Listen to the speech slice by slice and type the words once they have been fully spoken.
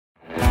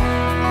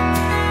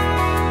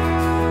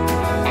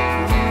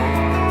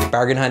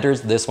Bargain hunters,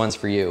 this one's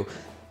for you.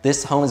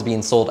 This home is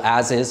being sold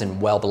as is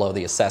and well below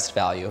the assessed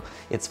value.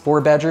 It's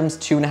 4 bedrooms,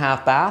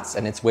 2.5 baths,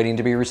 and it's waiting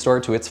to be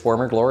restored to its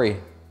former glory.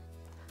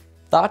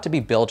 Thought to be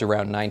built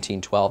around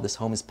 1912, this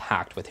home is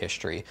packed with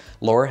history.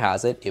 Lore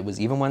has it, it was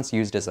even once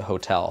used as a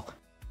hotel.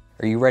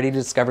 Are you ready to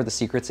discover the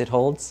secrets it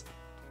holds?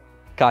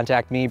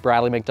 Contact me,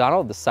 Bradley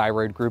MacDonald, the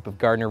Syroid group of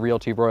Gardiner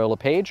Realty Royal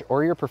LePage,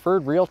 or your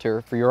preferred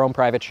realtor for your own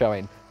private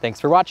showing.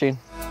 Thanks for watching.